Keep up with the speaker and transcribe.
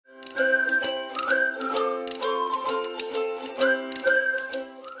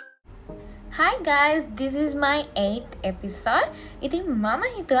guys, this is my 8th episode. ඉතින් මම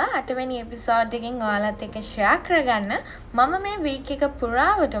හිතුවා 8 වෙනි episode එකෙන් ඔයාලත් එක්ක share කරගන්න මම මේ week එක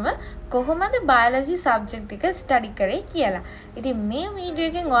පුරාවටම කොහොමද biology subject එක study කරේ කියලා. ඉතින් මේ video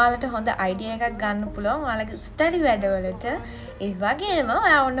එකෙන් ඔයාලට හොඳ idea එකක් ගන්න පුළුවන් ඔයාලගේ study වැඩවලට. ඒ වගේම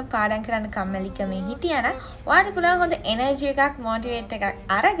ඔයා ඔන්න පාඩම් කරන්න කම්මැලිකමෙන් හිටියනම් ඔයාලට පුළුවන් හොඳ energy එකක් motivate එකක්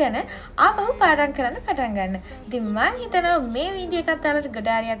අරගෙන ආපහු පාඩම් කරන්න පටන් ගන්න. ඉතින් මම හිතනවා මේ video එකත් ඔයාලට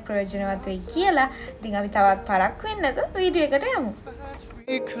ගොඩාරියක් ප්‍රයෝජනවත් වෙයි කියලා. ඉතින් අපි තවත් පරක් වෙන්නද video එකට යමු.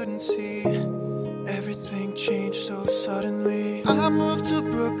 We couldn't see everything changed so suddenly. I moved to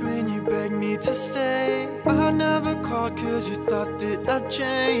Brooklyn, you begged me to stay. I never called cause you thought that I'd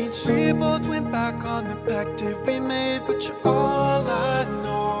change. We both went back on the pact that we made, but you're all I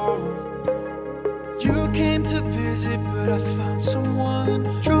know. You came to visit, but I found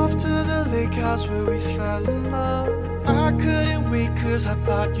someone. Drove to the lake house where we fell in love. I couldn't wait cause I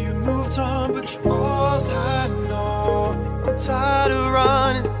thought you moved on, but you're all I know. I'm tired of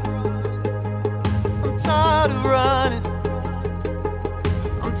running. I'm tired of running.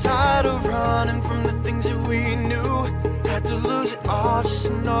 I'm tired of running from the things that we knew. Had to lose it all just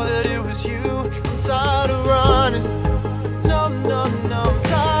to know that it was you. I'm tired of running. No, no, no. I'm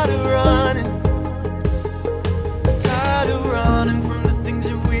tired of running. Tired of running from the things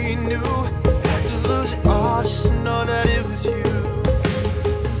that we knew. Had to lose it all just to know that it was you.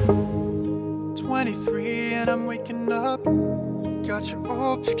 23 and I'm waking up. Got your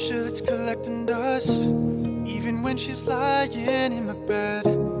old picture that's collecting dust. Even when she's lying in my bed,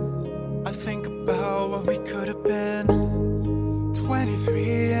 I think about what we could have been.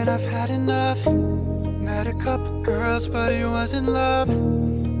 23 and I've had enough. Met a couple girls but it wasn't love.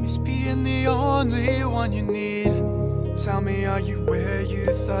 It's being the only one you need. Tell me, are you where you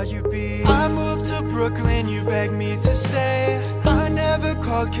thought you'd be? I moved to Brooklyn, you begged me to stay. I never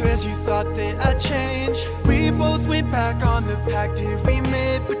called cause you thought that I'd change. We both went back on the pact that we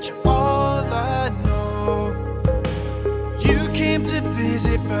made, but you're all I know. You came to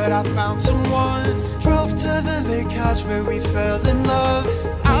visit, but I found someone. Drove to the lake house where we fell in love.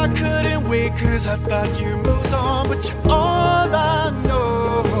 I couldn't wait cause I thought you moved on, but you're all I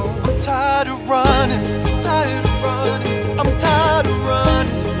know. I'm tired of running, tired of running. I'm tired of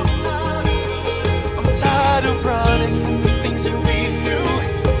running. I'm tired of running from the things that we knew.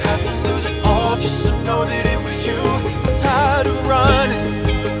 Had to lose it all just to know that it was you. I'm tired of running.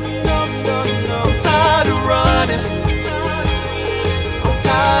 No, no, no. I'm tired of running. I'm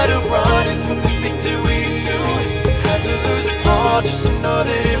tired of running from the things that we knew. Had to lose it all just to know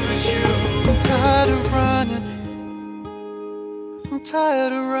that it was you. I'm tired of running. I'm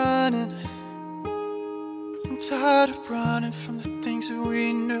tired of running. I'm tired of running from the things that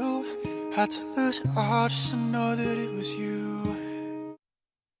we knew. Had to lose it all just to know that it was you.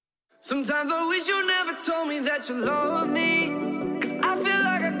 Sometimes I wish you never told me that you love me, cause I feel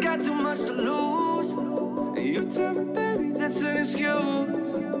like I got too much to lose. And you tell me, baby, that's an excuse.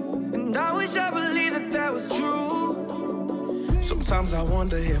 And I wish I believed that that was true. Sometimes I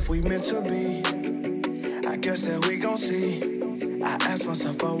wonder if we meant to be. I guess that we gon' see. I ask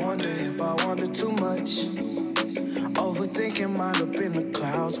myself, I wonder if I wanted too much. Overthinking mind up in the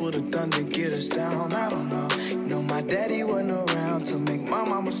clouds. Would've done to get us down, I don't know. You know my daddy wasn't around to make my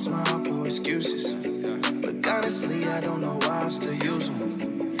mama smile. Poor excuses. Look, honestly, I don't know why I still use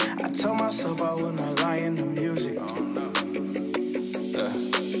them. I told myself I would not lie in the music.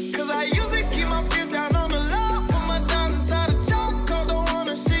 Cause I usually keep my fears down on the low. Put my diamonds out of chocolate. Don't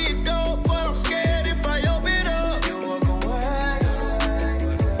wanna see it go, but I'm scared if I open up. You walk away.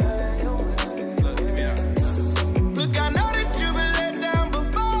 Look, I know that you've been let down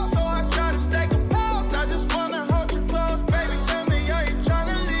before, so I try to stay composed. I just wanna hold you close, baby. Tell me, are you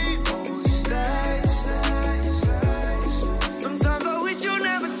tryna leave? Oh, you stay. Sometimes I wish you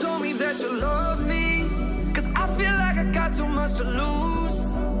never told me that you love me, cause I feel like I got too much to lose.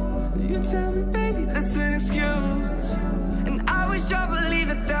 You tell me, baby, That's an excuse. And I wish I believed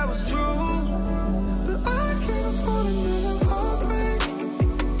that that was true. but I can't afford another heartbreak.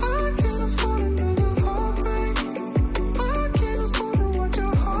 I can't afford another heartbreak. I can't afford to watch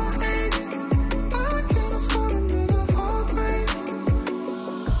your heart ache. I can't afford another heartbreak.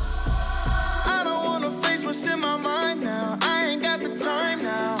 I don't wanna face what's in my mind now. I ain't got the time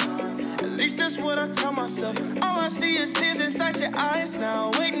now. At least that's what I tell myself. All I see is tears inside your eyes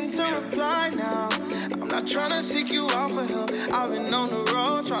now. Waiting to reply now. I'm not tryna seek you out for help. I've been on the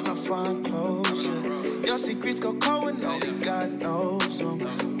road tryna find closure. Your secrets go cold when only God knows them.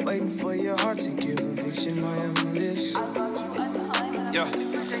 Waiting for your heart to give eviction notice. Yeah.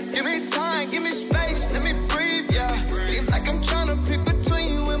 Give me time, give me space, let me breathe, yeah. Seems like I'm tryna pick between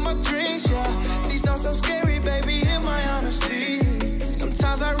you and my dreams, yeah.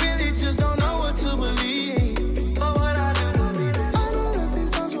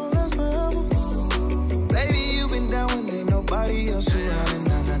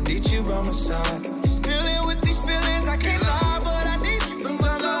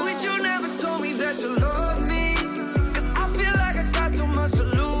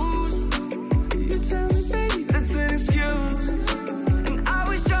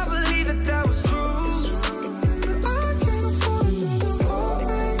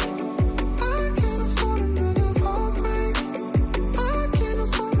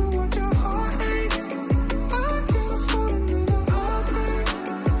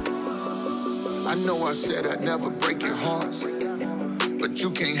 know I said I'd never break your heart, but you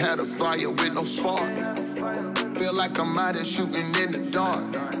can't have a fire with no spark. Feel like I'm out here shooting in the dark,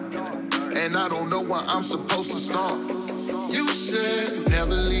 and I don't know where I'm supposed to start. You said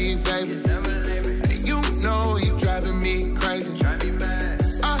never leave, baby, and you know you're driving me crazy.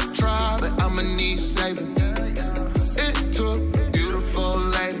 I try, but I'ma need saving. It took a beautiful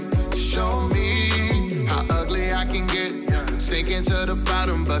lady to show me how ugly I can get. Sinking to the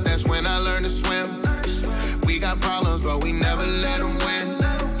bottom, but that's when I learned to swim. We got problems, but we never let them win.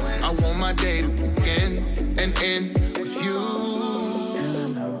 I want my day to begin and end with you. And I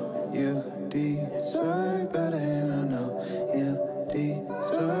know you deserve better, and I know you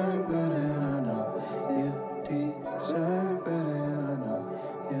deserve better, and I know you deserve better, and I know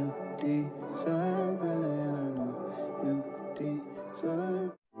you deserve better, and I know you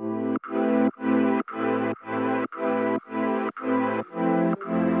deserve.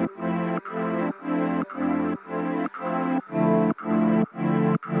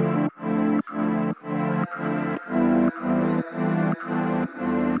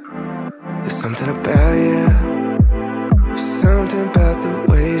 There's something about you, there's something about the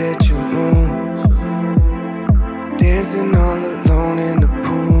way that you move, dancing all alone in the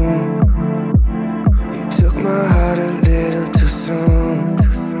pool. You took my heart a little too soon.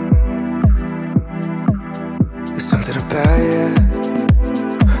 There's something about you,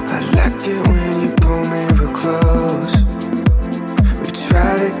 I like it when you pull me real close. We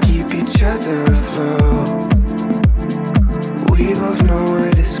try to keep each other afloat. We both know where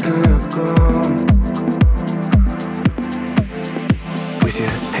this is gonna go. With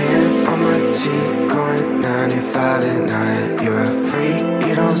your hand on my cheek, going 95 at night. You're a freak,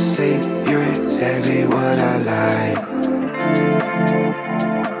 you don't say, you're exactly what I like.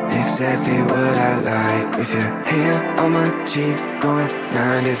 Exactly what I like. With your hand on my cheek, going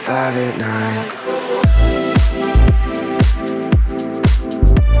 95 at night.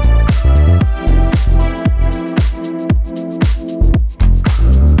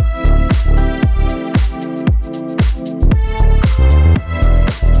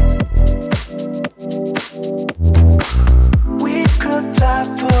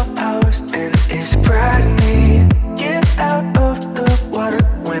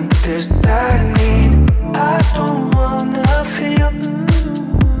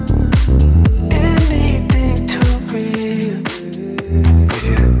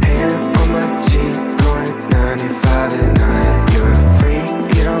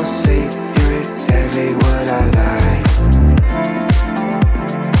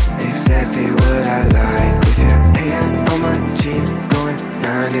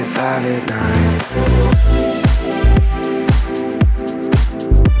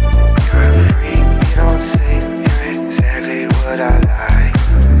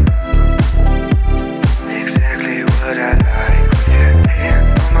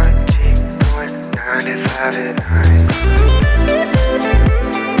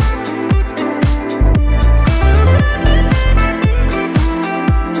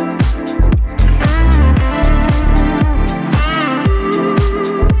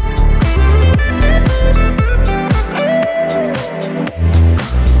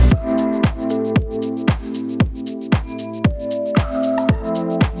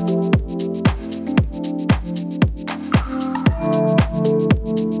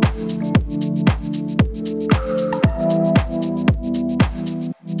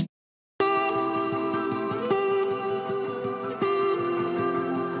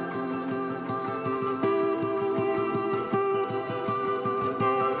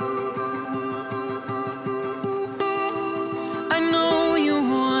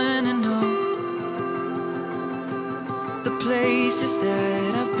 places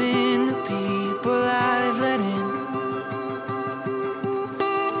that I've been, the people I've let in.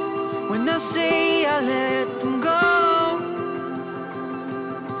 When I say I let them go,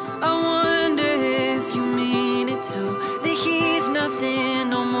 I wonder if you mean it too, that he's nothing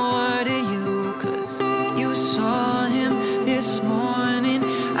no more to you. Cause you saw him this morning,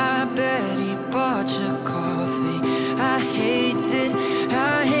 I bet he bought you coffee. I hate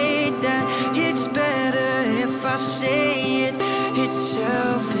that, it's better if I say it. It's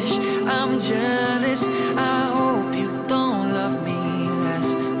selfish, I'm jealous, I hope you don't love me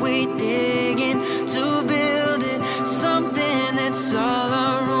less. We digging to build it, something that's all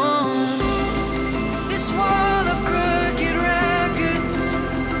our own. This wall of crooked records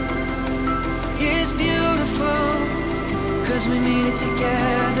is beautiful, cause we made it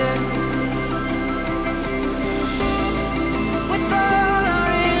together. With all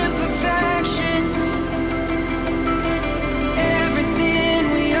our imperfections, everything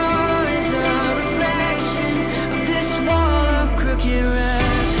we are is a reflection.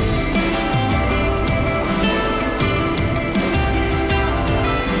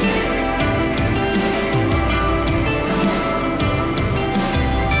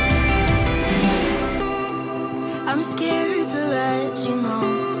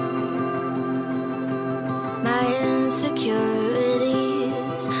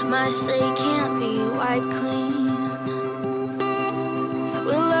 days my slate can't be wiped clean.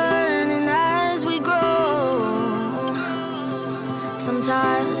 We're learning as we grow.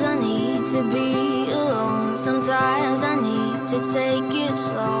 Sometimes I need to be alone. Sometimes I need to take it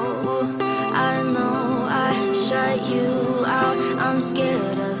slow. I know I shut you out. I'm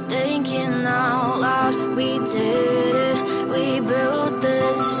scared of thinking out loud. We did it, we built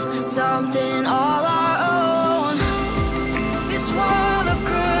this, something all our own. This wall of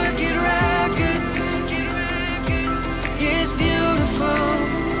crooked records is beautiful,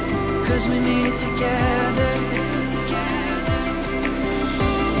 'cause we made it together.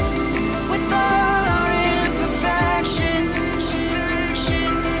 With all our imperfections,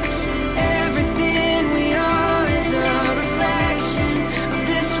 everything we are is a reflection of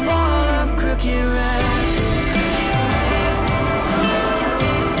this wall of crooked records.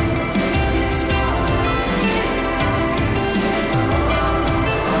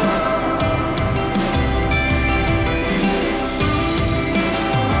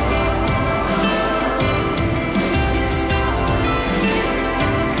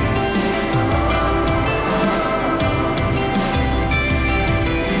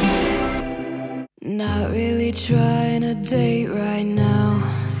 Not really trying to date right now.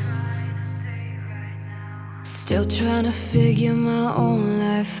 Still trying to figure my own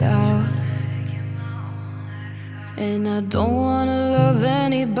life out. And I don't wanna love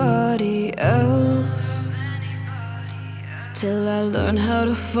anybody else till I learn how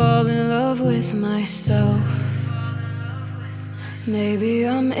to fall in love with myself. Maybe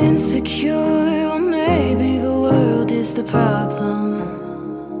I'm insecure, or maybe the world is the problem.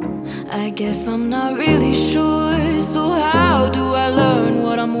 I guess I'm not really sure. So how do I learn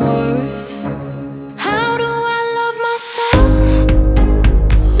what I'm worth? How do I love myself?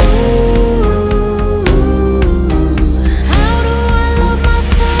 Ooh, how do I love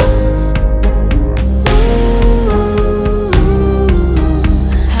myself? Ooh,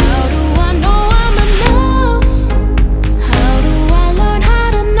 how do I know I'm enough? How do I learn how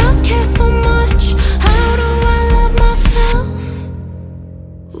to not care so much? How do I love myself?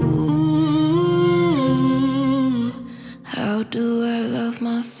 Ooh, how do I love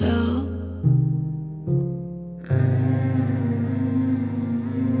myself?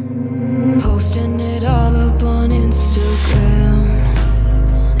 Posting it all up on Instagram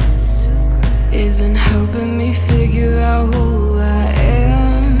isn't helping me figure out who I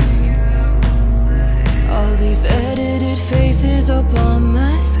am. All these edited faces up on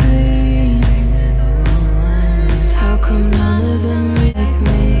my screen, how come none of them with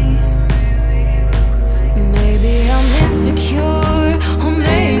me? Maybe I'm insecure, or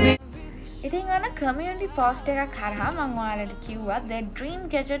maybe ඉතින් අන්න community post එකක් කරහා මම ඔයාලට කිව්වා The Dream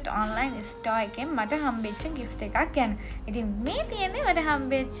Gadget online store එකෙන් මට හම්බෙච්ච gift එකක් ගැන. ඉතින් මේ තියෙන්නේ මට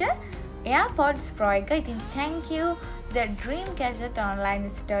හම්බෙච්ච AirPods Pro එක. ඉතින් thank you The Dream Gadget online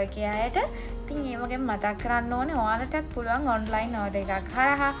store එකේ අයට. ඉතින් ඒ වගේම මතක් කරන්න ඕනේ ඔයාලටත් පුළුවන් online order එකක්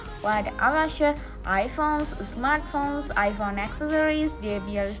කරහා ඔයාලට අවශ්‍ය iPhones, smartphones, iPhone accessories,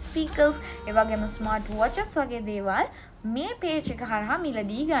 JBL speakers, ඒ වගේම smart watches වගේ දේවල් මේ page එක හරහා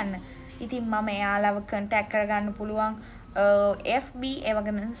මිලදී ගන්න. ඉතින් මම එයාලව contact කරගන්න පුළුවන් FB ඒ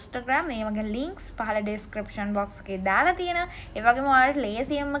වගේම Instagram ඒ වගේ links පහළ description box එකේ දාලා තියෙනවා. ඒ වගේම ඔයාලට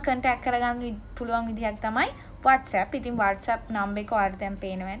ලේසියෙන්ම contact කරගන්න පුළුවන් විදිහක් තමයි WhatsApp. ඉතින් WhatsApp number එක ඔයාලට දැන්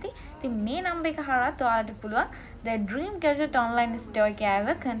පේනවා ඇති. ඉතින් මේ number එක හරහා ඔයාලට පුළුවන් The Dream Gadget online store එකේ ආව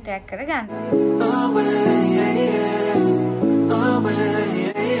contact කරගන්න.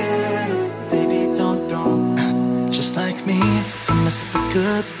 Baby, don't just like me to mess up a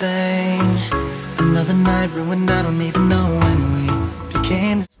good thing. Another night ruined, I don't even know when we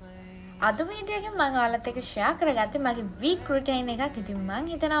became this way. අද වීඩියෝ එකෙන් මම ඔයාලත් එක්ක ෂෙයා කරගත්තේ මගේ week routine එකක්. ඉතින් මම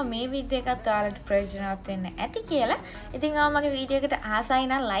හිතනවා මේ වීඩියෝ එකත් ඔයාලට ප්‍රයෝජනවත් වෙන්න ඇති කියලා. ඉතින් ඔයා මගේ වීඩියෝ එකට ආසයි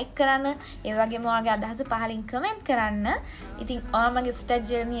නම් like කරන්න, ඒ වගේම ඔයාගේ අදහස පහලින් comment කරන්න. ඉතින් ඔයා මගේ start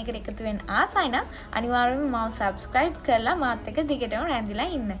journey එකට එකතු වෙන්න ආසයි නම් අනිවාර්යයෙන්ම මාව subscribe කරලා මාත් එක්ක දිගටම රැඳිලා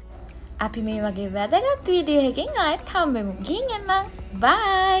ඉන්න. අපි මේ වගේ වැදගත් වීඩියෝ එකකින් ආයෙත් හම්බෙමු. ගිහින් එන්නම්.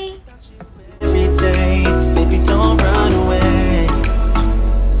 Bye. Every day, baby, don't run away.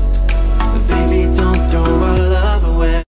 Baby, don't throw our love away.